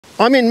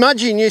I'm in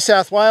Mudgee, New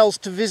South Wales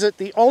to visit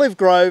the olive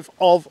grove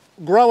of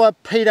grower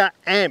Peter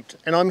Ampt,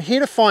 and I'm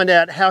here to find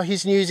out how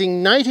he's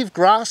using native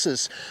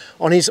grasses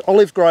on his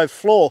olive grove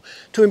floor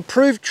to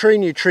improve tree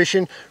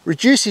nutrition,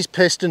 reduce his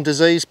pest and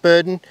disease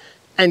burden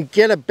and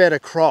get a better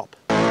crop.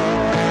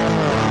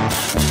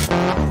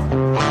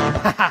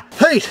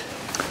 Pete!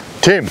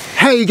 Tim.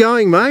 How are you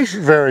going, mate?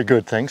 Very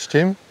good, thanks,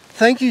 Tim.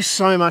 Thank you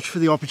so much for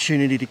the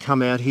opportunity to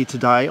come out here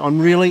today. I'm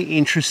really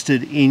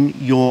interested in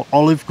your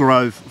olive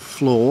grove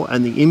floor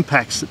and the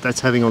impacts that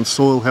that's having on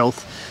soil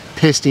health,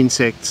 pest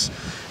insects,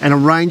 and a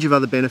range of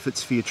other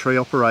benefits for your tree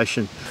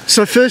operation.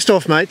 So first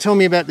off, mate, tell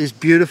me about this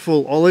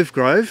beautiful olive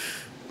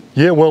grove.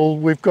 Yeah, well,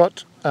 we've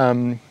got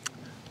 5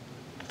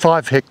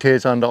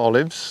 hectares under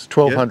olives,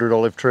 1,200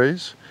 olive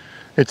trees.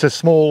 It's a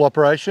small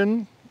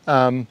operation.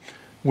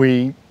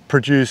 We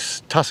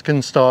produce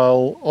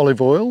Tuscan-style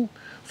olive oil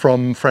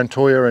from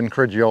Frantoia and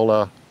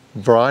Crediola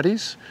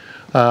varieties.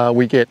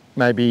 We get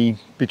maybe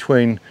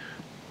between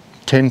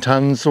 10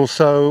 tonnes or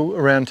so,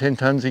 around 10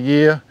 tonnes a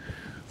year.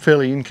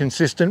 Fairly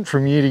inconsistent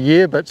from year to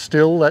year, but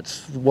still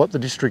that's what the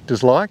district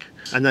is like.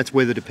 And that's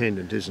weather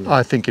dependent, isn't it?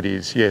 I think it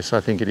is, yes, I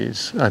think it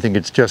is. I think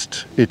it's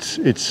just,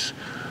 it's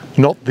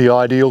not the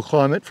ideal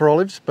climate for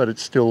olives, but it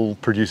still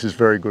produces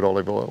very good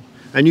olive oil.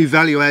 And you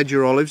value add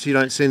your olives, you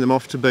don't send them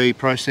off to be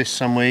processed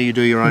somewhere, you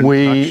do your own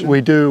production? We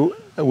do.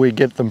 We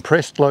get them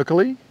pressed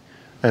locally,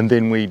 and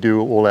then we do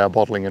all our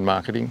bottling and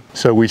marketing.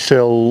 So we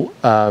sell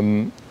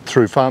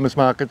through farmers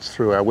markets,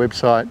 through our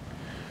website.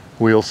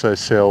 We also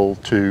sell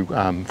to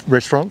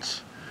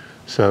restaurants,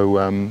 so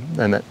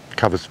and that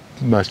covers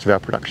most of our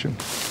production.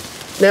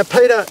 Now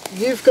Peter,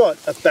 you've got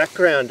a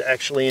background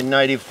actually in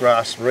native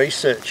grass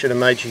research at a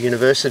major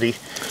university.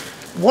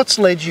 What's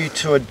led you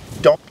to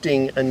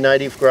adopting a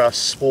native grass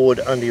sward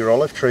under your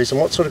olive trees,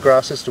 and what sort of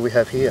grasses do we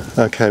have here?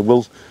 Okay,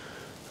 well,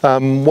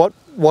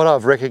 what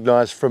I've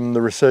recognised from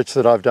the research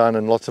that I've done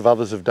and lots of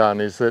others have done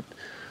is that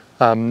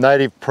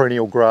native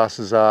perennial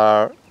grasses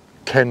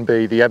can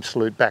be the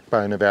absolute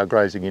backbone of our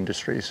grazing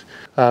industries.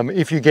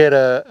 If you get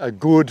a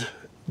good,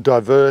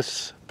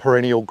 diverse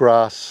perennial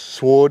grass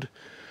sward,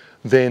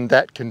 then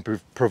that can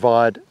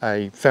provide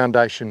a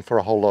foundation for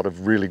a whole lot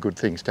of really good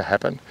things to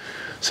happen.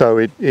 So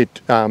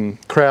it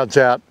crowds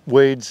out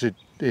weeds,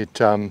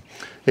 it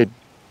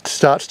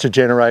starts to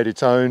generate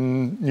its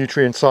own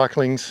nutrient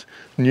cycling,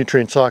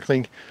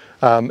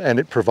 and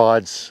it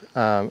provides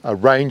a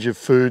range of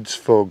foods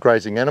for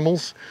grazing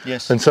animals.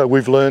 Yes. And so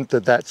we've learned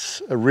that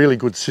that's a really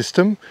good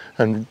system,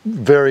 and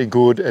very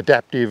good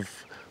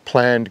adaptive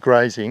planned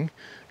grazing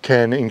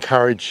can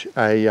encourage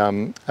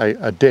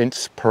a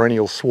dense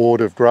perennial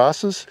sward of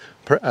grasses,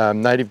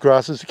 native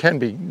grasses. It can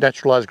be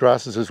naturalised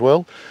grasses as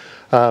well,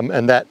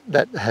 and that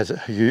has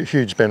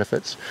huge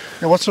benefits.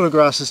 Now what sort of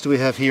grasses do we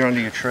have here under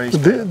your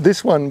trees?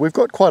 This one, we've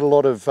got quite a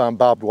lot of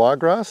barbed wire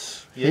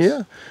grass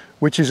here,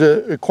 which is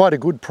quite a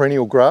good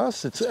perennial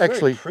grass. It's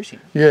actually very pretty.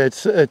 Yeah,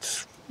 it's a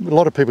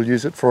lot of people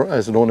use it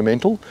as an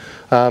ornamental.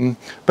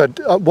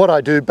 But what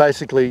I do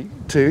basically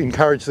to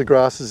encourage the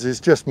grasses is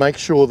just make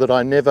sure that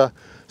I never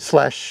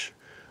slash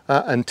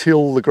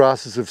until the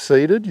grasses have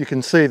seeded. You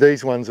can see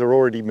these ones are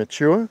already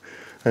mature,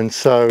 and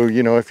so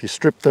you know, if you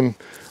strip them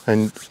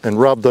and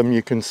rub them,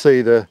 you can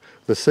see the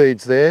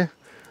seeds there.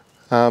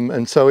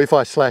 And so if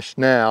I slash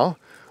now,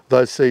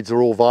 those seeds are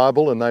all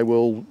viable and they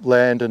will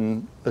land,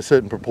 and a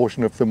certain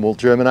proportion of them will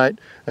germinate,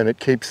 and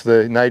it keeps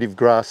the native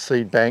grass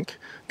seed bank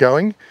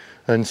going.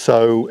 And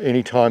so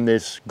anytime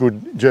there's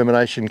good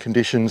germination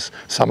conditions,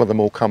 some of them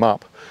will come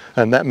up.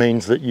 And that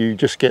means that you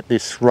just get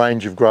this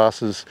range of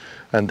grasses,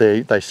 and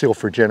they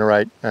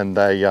self-regenerate, and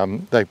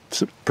they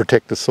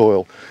protect the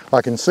soil.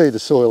 I can see the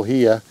soil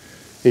here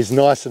is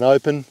nice and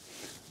open.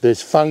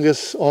 There's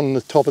fungus on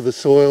the top of the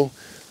soil.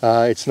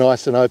 It's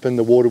nice and open,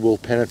 the water will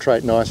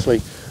penetrate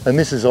nicely. And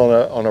this is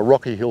on a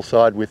rocky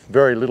hillside with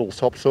very little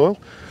topsoil.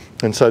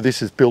 And so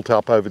this is built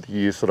up over the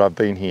years that I've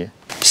been here.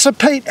 So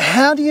Pete,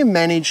 how do you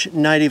manage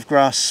native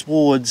grass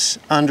swards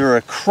under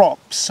a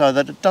crop so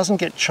that it doesn't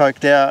get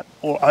choked out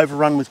or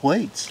overrun with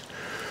weeds?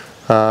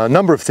 A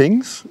number of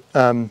things.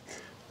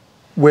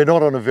 We're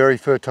not on a very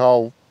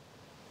fertile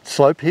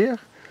slope here.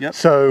 Yep.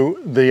 So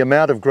the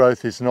amount of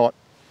growth is not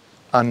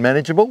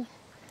unmanageable,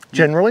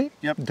 generally,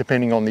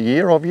 depending on the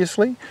year,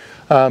 obviously.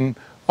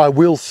 I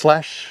will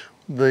slash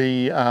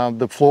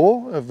the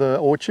floor of the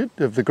orchard,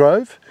 of the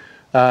grove,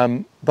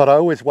 but I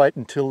always wait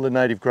until the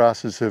native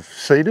grasses have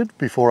seeded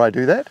before I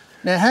do that.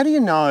 Now, how do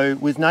you know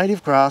with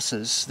native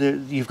grasses,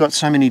 you've got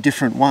so many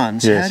different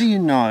ones, Yes. How do you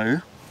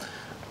know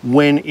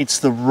when it's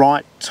the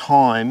right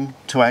time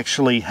to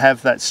actually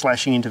have that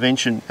slashing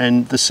intervention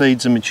and the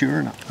seeds are mature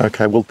enough?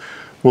 Okay, well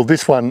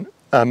this one,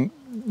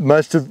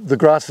 most of the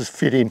grasses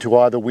fit into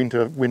either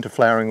winter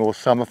flowering or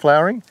summer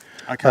flowering.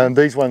 Okay.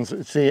 These ones,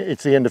 it's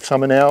the end of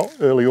summer now,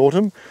 early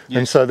autumn,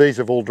 and so these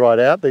have all dried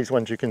out. These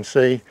ones you can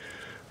see,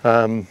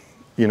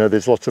 you know,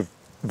 there's lots of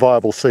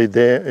viable seed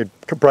there. It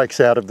breaks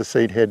out of the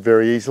seed head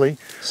very easily.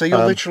 So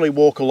you'll literally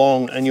walk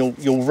along and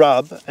you'll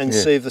rub and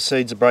see if the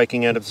seeds are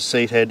breaking out of the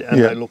seed head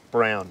and they look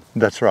brown.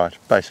 That's right,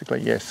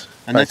 basically, yes.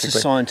 And that's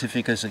as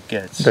scientific as it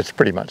gets. That's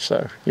pretty much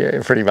so,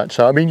 yeah, pretty much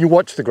so. I mean, you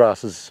watch the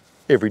grasses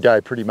every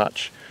day pretty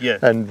much. Yeah.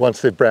 And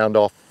once they've browned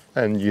off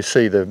and you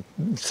see the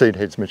seed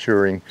heads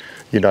maturing,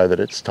 you know that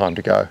it's time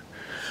to go.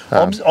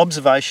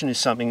 Observation is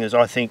something that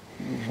I think,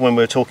 when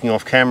we're talking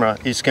off camera,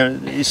 is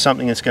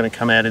something that's going to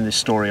come out in this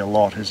story a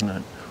lot, isn't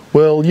it?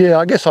 Well, yeah,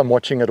 I guess I'm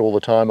watching it all the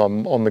time.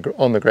 I'm on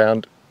the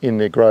ground in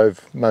the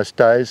grove most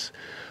days.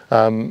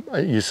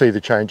 You see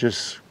the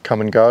changes come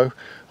and go.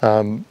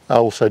 I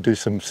also do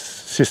some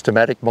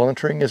systematic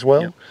monitoring as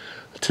well,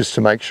 just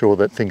to make sure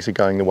that things are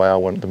going the way I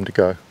want them to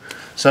go.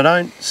 So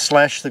don't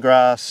slash the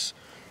grass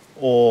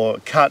or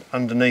cut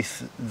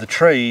underneath the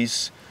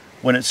trees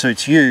when it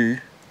suits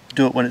you.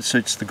 Do it when it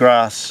suits the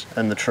grass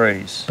and the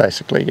trees.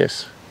 Basically,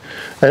 yes.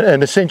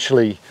 And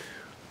essentially,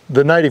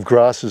 the native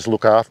grasses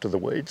look after the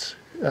weeds.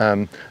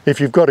 If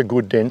you've got a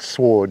good dense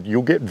sward,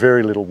 you'll get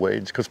very little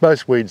weeds, because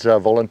most weeds are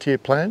volunteer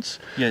plants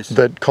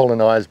that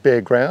colonise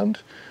bare ground.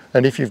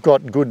 And if you've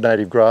got good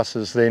native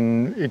grasses,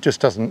 then it just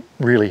doesn't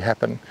really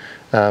happen.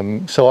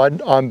 So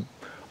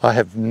I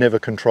have never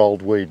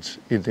controlled weeds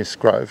in this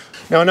grove.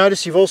 Now I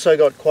notice you've also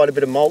got quite a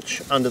bit of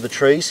mulch under the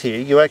trees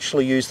here. You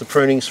actually use the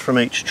prunings from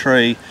each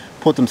tree,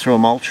 put them through a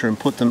mulcher and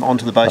put them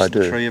onto the base of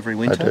the tree every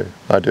winter?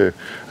 I do.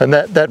 And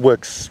that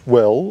works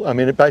well. I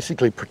mean, it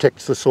basically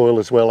protects the soil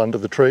as well under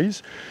the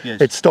trees. Yes.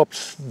 It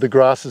stops the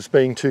grasses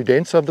being too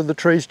dense under the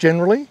trees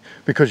generally,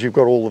 because you've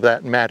got all of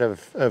that mat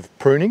of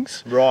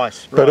prunings.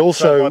 Right. But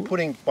also, so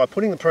by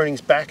putting the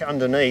prunings back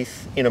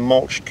underneath in a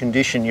mulched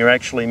condition, you're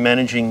actually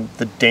managing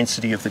the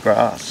density of the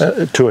grass.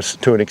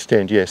 To an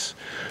extent, yes.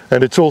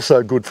 And it's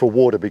also good for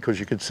water, because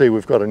you can see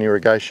we've got an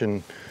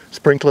irrigation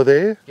sprinkler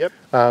there. Yep.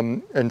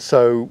 And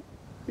so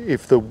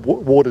if the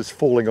water's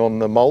falling on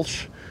the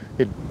mulch,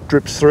 it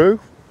drips through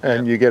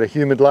and you get a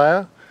humid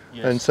layer,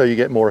 and so you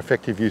get more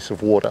effective use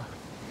of water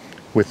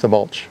with the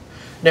mulch.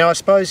 Now I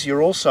suppose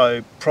you're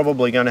also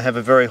probably going to have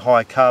a very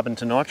high carbon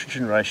to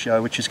nitrogen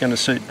ratio, which is going to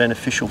suit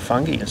beneficial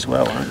fungi as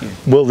well, aren't you?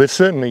 Well, there's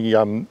certainly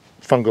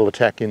fungal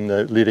attack in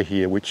the litter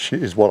here, which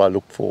is what I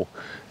look for.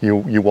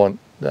 You want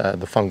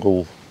the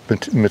fungal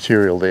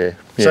material there.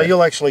 Yeah. So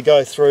you'll actually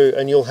go through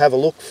and you'll have a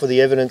look for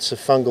the evidence of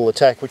fungal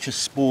attack, which is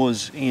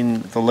spores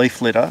in the leaf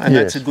litter, and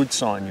that's a good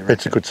sign, you reckon?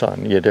 It's a good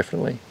sign, yeah,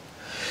 definitely.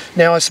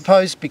 Now I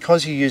suppose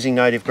because you're using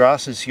native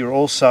grasses, you're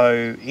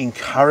also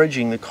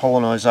encouraging the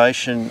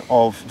colonisation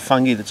of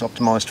fungi that's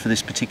optimised for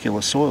this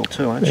particular soil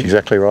too, aren't you?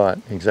 Exactly right,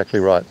 exactly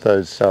right.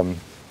 Those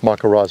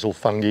mycorrhizal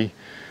fungi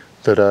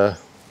that are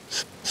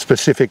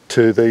specific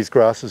to these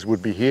grasses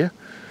would be here.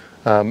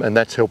 And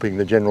that's helping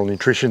the general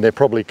nutrition. They're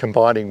probably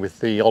combining with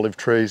the olive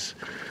trees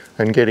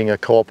and getting a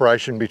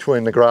cooperation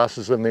between the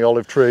grasses and the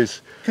olive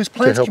trees. Because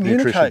plants to help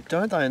communicate, nutrition.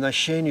 don't they? And they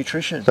share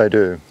nutrition. They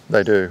do,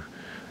 they do.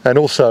 And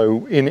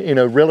also in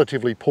a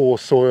relatively poor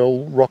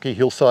soil, rocky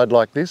hillside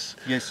like this,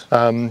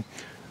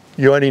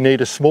 you only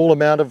need a small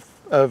amount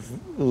of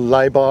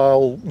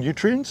labile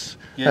nutrients,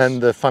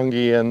 and the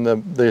fungi and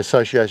the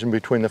association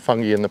between the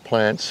fungi and the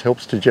plants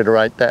helps to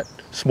generate that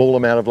small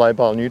amount of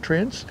labile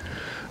nutrients.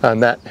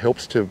 And that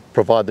helps to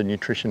provide the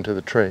nutrition to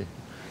the tree.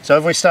 So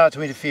if we start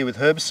to interfere with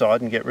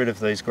herbicide and get rid of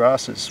these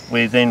grasses,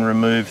 we then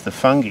remove the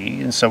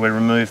fungi, and so we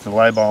remove the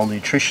labile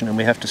nutrition, and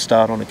we have to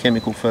start on a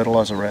chemical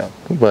fertiliser route.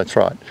 Well, that's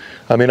right.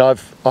 I mean,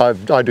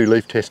 I do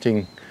leaf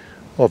testing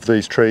of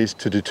these trees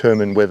to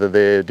determine whether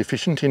they're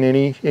deficient in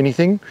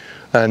anything,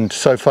 and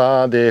so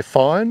far they're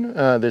fine.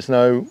 There's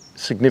no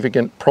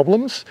significant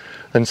problems,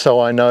 and so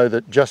I know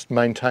that just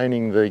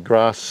maintaining the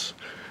grass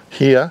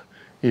here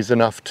is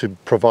enough to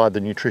provide the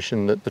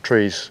nutrition that the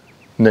trees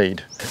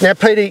need. Now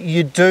Peter,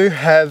 you do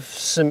have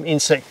some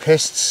insect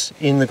pests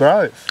in the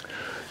grove.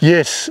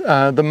 Yes,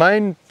 the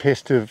main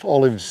pest of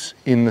olives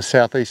in the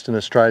southeastern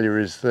Australia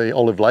is the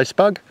olive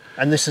lacebug.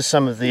 And this is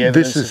some of the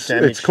evidence of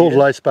damage. It's called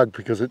lacebug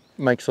because it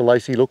makes a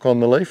lacy look on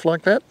the leaf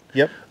like that.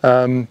 Yep.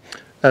 And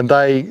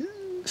they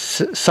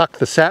suck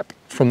the sap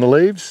from the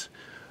leaves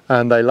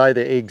and they lay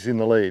their eggs in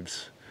the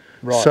leaves.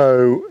 Right.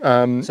 So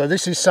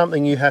this is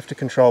something you have to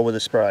control with a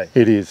spray.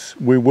 It is.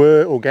 We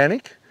were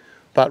organic,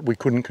 but we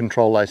couldn't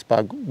control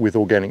lacebug with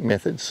organic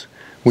methods.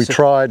 We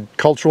tried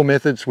cultural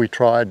methods, we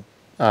tried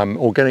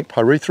organic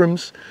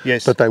pyrethrums,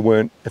 but they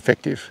weren't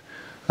effective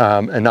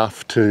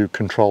enough to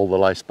control the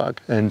lacebug.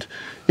 And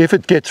if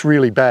it gets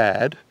really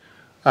bad,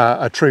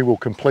 a tree will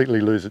completely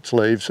lose its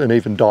leaves and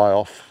even die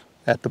off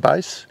at the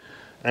base.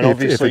 And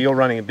obviously you're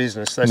running a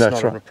business, that's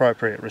not an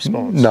appropriate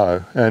response.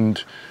 No,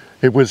 and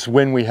it was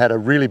when we had a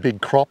really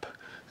big crop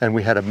and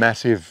we had a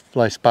massive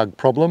lacebug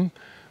problem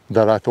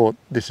that I thought,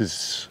 this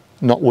is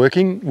not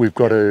working, we've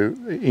got to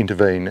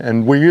intervene.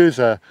 And we use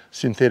a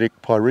synthetic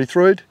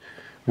pyrethroid,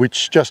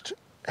 which just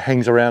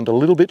hangs around a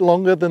little bit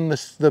longer than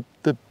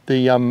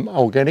the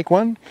organic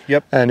one.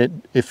 Yep. And it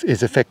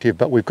is effective,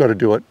 but we've got to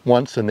do it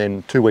once and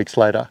then 2 weeks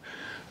later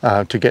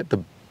to get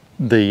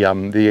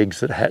the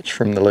eggs that hatch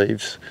from the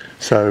leaves.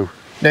 So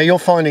Now you're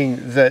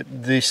finding that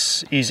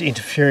this is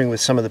interfering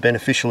with some of the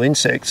beneficial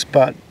insects,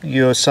 but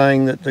you're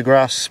saying that the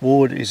grass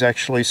sward is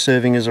actually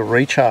serving as a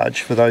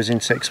recharge for those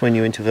insects when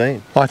you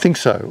intervene. I think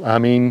so. I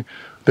mean,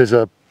 there's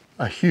a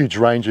huge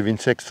range of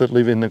insects that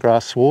live in the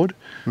grass sward,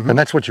 and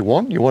that's what you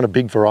want. You want a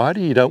big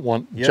variety. You don't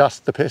want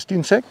just the pest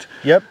insect.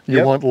 You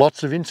want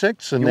lots of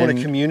insects. And you want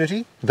a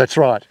community. That's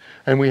right.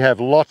 And we have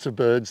lots of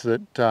birds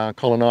that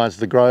colonise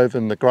the grove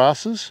and the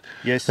grasses.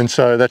 Yes. And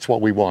so that's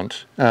what we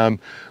want.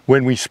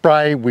 When we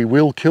spray, we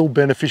will kill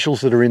beneficials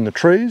that are in the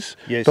trees,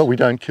 but we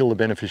don't kill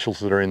the beneficials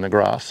that are in the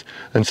grass.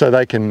 And so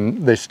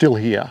they're still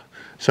here.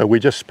 So we're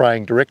just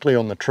spraying directly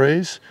on the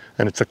trees,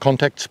 and it's a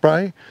contact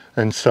spray,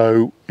 and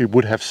so it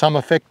would have some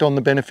effect on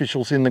the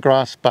beneficials in the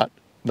grass, but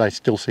they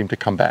still seem to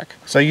come back.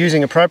 So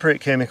using appropriate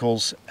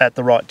chemicals at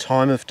the right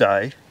time of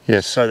day,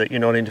 yes, so that you're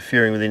not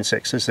interfering with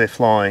insects as they're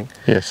flying,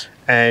 yes,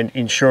 and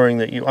ensuring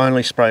that you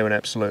only spray when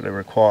absolutely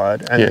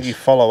required, and that you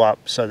follow up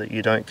so that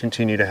you don't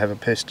continue to have a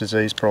pest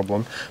disease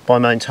problem. By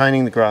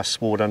maintaining the grass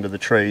sward under the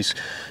trees,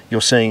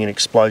 you're seeing an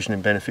explosion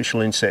in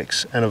beneficial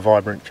insects and a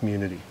vibrant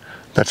community.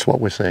 That's what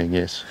we're seeing,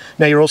 yes.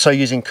 Now you're also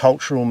using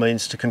cultural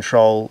means to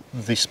control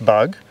this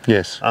bug.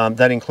 Yes.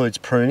 That includes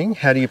pruning.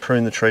 How do you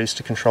prune the trees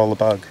to control the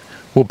bug?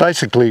 Well,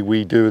 basically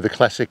we do the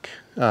classic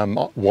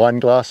wine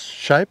glass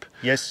shape.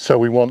 Yes. So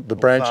we want the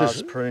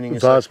branches,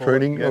 vase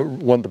pruning,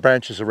 we want the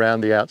branches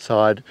around the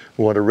outside.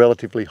 We want a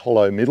relatively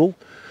hollow middle.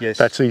 Yes.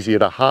 That's easier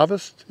to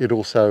harvest. It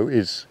also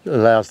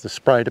allows the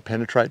spray to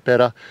penetrate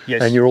better.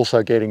 Yes. And you're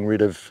also getting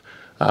rid of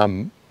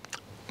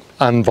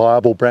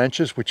unviable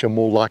branches which are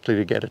more likely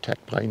to get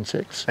attacked by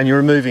insects. And you're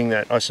removing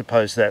that, I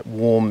suppose, that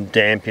warm,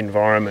 damp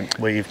environment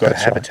where you've got a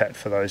habitat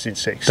for those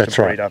insects to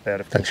breed up out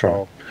of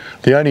control.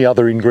 Right. The only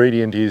other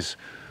ingredient is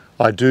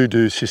I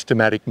do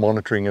systematic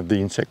monitoring of the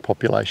insect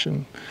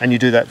population. And you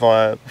do that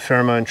via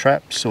pheromone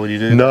traps, or do you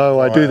do No,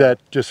 I do that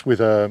just with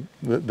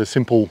the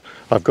simple,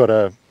 I've got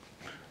a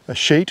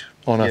sheet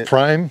on a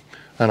frame,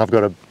 and I've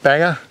got a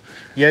banger.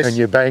 Yes. And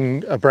you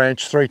bang a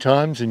branch 3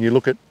 times and you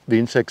look at the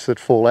insects that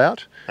fall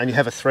out. And you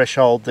have a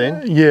threshold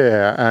then?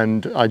 Yeah,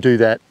 and I do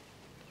that,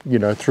 you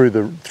know, through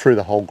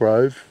the whole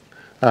grove.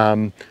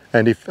 And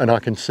I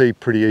can see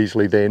pretty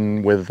easily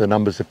then whether the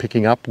numbers are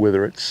picking up,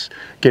 whether it's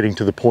getting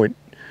to the point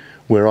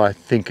where I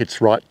think it's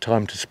right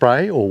time to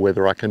spray, or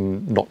whether I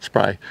can not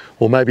spray.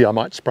 Or maybe I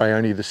might spray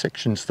only the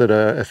sections that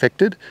are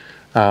affected,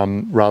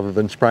 rather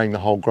than spraying the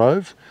whole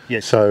grove.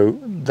 Yes. So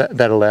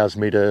that allows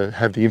me to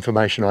have the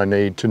information I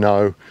need to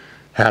know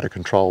how to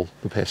control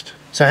the pest.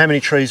 So how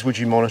many trees would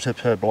you monitor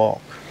per block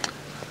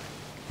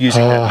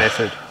using that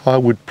method? I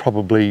would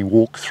probably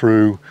walk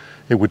through,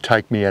 it would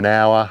take me an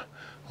hour.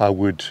 I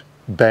would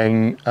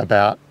bang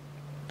about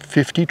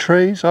 50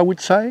 trees, I would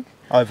say.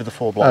 Over the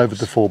 4 blocks? Over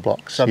the 4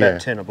 blocks, so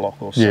about 10 a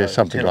block or so? Yeah,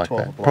 something like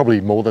that.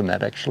 Probably more than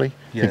that, actually,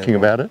 thinking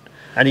about it.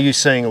 And are you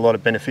seeing a lot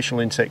of beneficial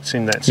insects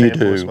in that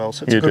sample as well?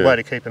 So it's a good way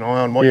to keep an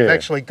eye on what you've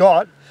actually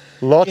got.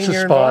 Lots of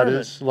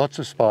spiders, lots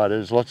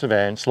of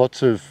ants,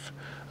 lots of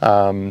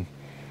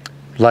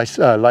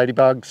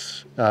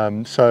ladybugs,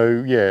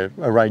 so yeah,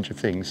 a range of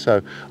things.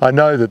 So I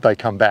know that they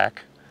come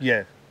back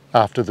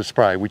after the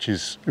spray, which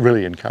is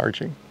really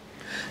encouraging.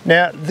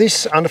 Now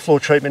this underfloor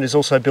treatment is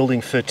also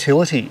building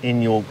fertility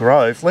in your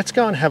grove. Let's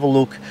go and have a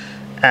look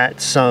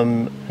at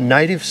some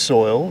native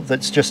soil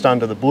that's just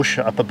under the bush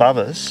up above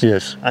us.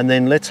 Yes. And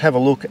then let's have a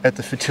look at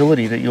the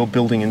fertility that you're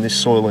building in this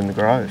soil in the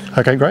grove.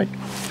 Okay, great.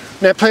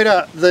 Now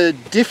Peter, the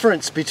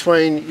difference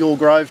between your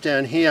grove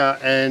down here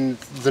and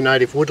the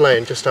native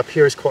woodland just up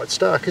here is quite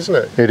stark, isn't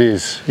it? It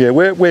is, yeah.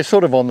 We're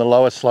sort of on the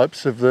lower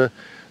slopes of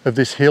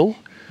this hill.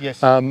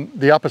 Yes.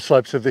 The upper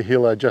slopes of the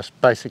hill are just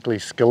basically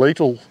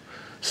skeletal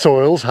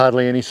soils,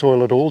 hardly any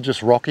soil at all,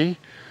 just rocky.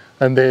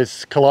 And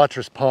there's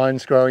calitris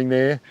pines growing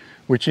there,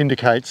 which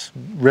indicates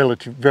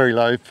very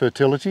low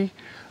fertility.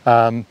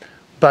 But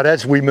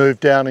as we move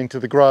down into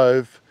the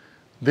grove,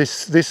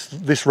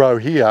 this row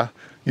here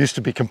used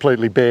to be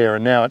completely bare,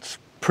 and now it's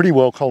pretty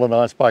well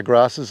colonised by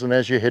grasses, and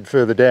as you head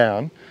further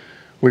down,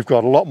 we've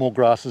got a lot more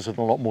grasses and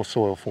a lot more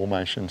soil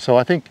formation. So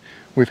I think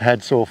we've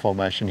had soil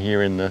formation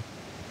here in the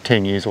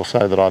 10 years or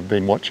so that I've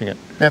been watching it.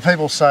 Now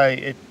people say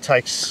it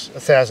takes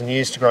 1,000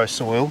 years to grow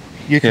soil.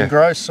 You can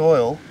grow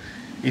soil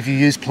if you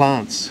use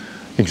plants.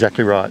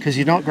 Exactly right. Because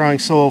you're not growing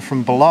soil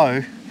from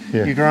below,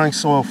 you're growing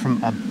soil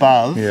from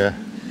above. Yeah.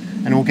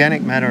 And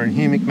organic matter and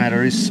humic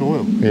matter is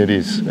soil. It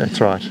is, that's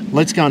right.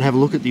 Let's go and have a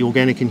look at the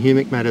organic and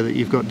humic matter that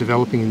you've got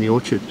developing in the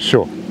orchard.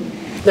 Sure.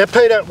 Now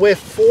Peter, we're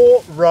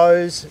 4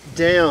 rows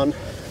down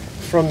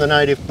from the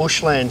native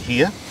bushland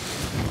here,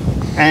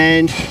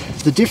 and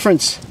the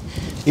difference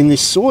in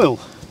this soil,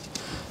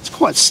 it's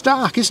quite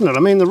stark, isn't it? I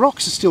mean, the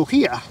rocks are still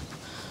here.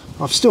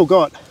 I've still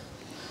got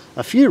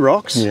a few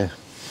rocks. Yeah.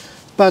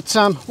 But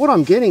what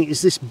I'm getting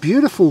is this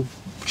beautiful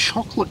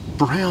chocolate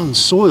brown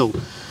soil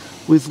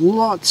with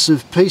lots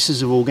of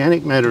pieces of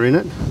organic matter in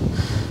it,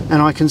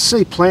 and I can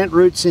see plant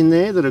roots in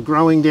there that are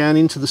growing down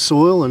into the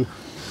soil, and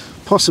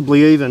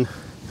possibly even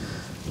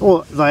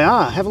Well, they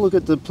are. Have a look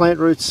at the plant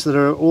roots that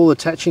are all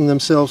attaching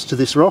themselves to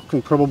this rock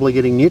and probably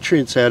getting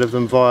nutrients out of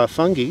them via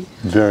fungi.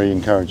 Very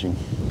encouraging.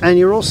 And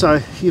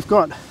you've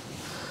got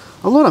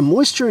a lot of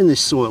moisture in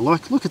this soil.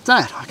 Like, look at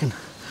that. I can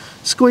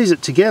squeeze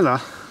it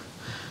together,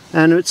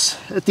 and it's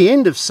at the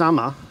end of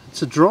summer.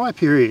 It's a dry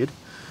period,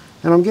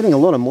 and I'm getting a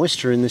lot of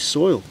moisture in this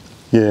soil.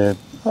 Yeah,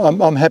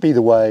 I'm happy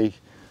the way,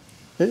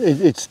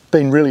 it's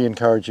been really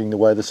encouraging the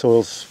way the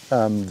soil's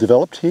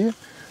developed here.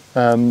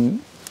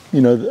 You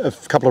know, a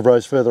couple of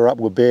rows further up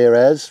were bare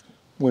as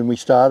when we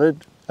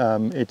started.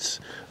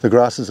 The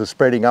grasses are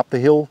spreading up the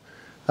hill,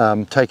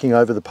 taking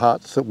over the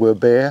parts that were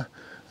bare,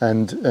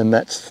 and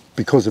that's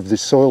because of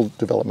this soil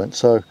development.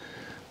 So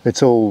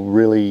it's all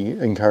really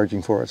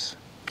encouraging for us.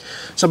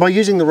 So by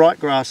using the right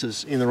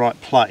grasses in the right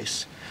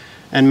place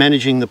and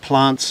managing the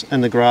plants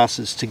and the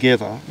grasses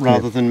together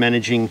rather than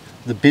managing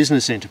the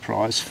business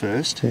enterprise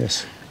first,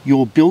 yes,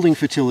 you're building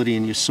fertility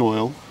in your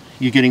soil.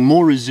 You're getting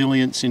more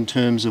resilience in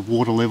terms of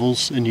water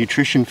levels and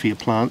nutrition for your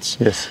plants.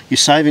 Yes. You're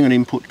saving on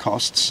input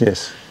costs.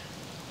 Yes.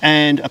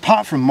 And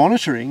apart from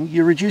monitoring,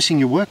 you're reducing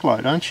your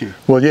workload, aren't you?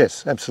 Well,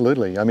 yes,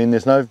 absolutely. I mean,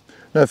 there's no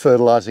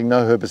fertilising,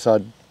 no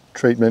herbicide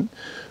treatment,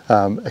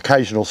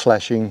 occasional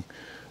slashing,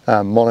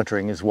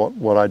 monitoring is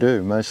what I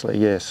do mostly.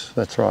 Yes,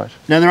 that's right.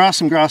 Now, there are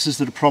some grasses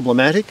that are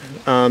problematic.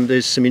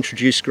 There's some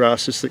introduced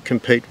grasses that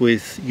compete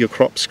with your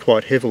crops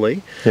quite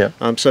heavily. Yeah.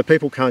 So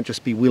people can't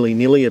just be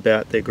willy-nilly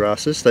about their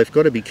grasses. They've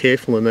got to be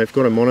careful, and they've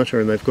got to monitor,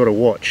 and they've got to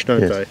watch,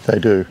 don't they? Yes, they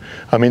do.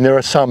 I mean, there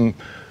are some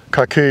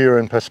kikuyu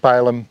and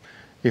paspalum.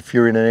 If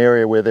you're in an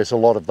area where there's a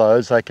lot of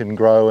those, they can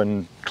grow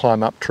and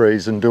climb up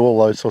trees and do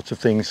all those sorts of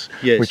things,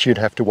 which you'd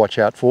have to watch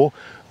out for.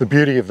 The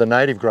beauty of the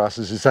native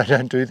grasses is they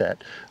don't do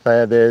that.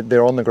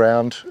 They're on the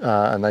ground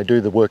and they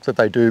do the work that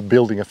they do,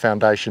 building a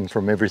foundation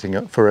for everything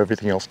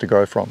else to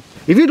grow from.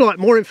 If you'd like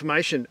more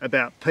information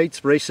about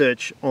Pete's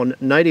research on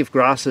native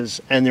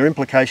grasses and their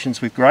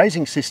implications with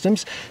grazing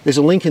systems, there's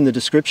a link in the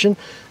description.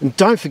 And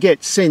don't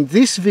forget, send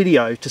this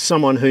video to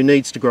someone who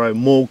needs to grow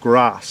more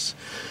grass.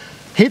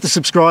 Hit the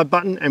subscribe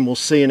button and we'll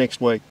see you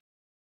next week.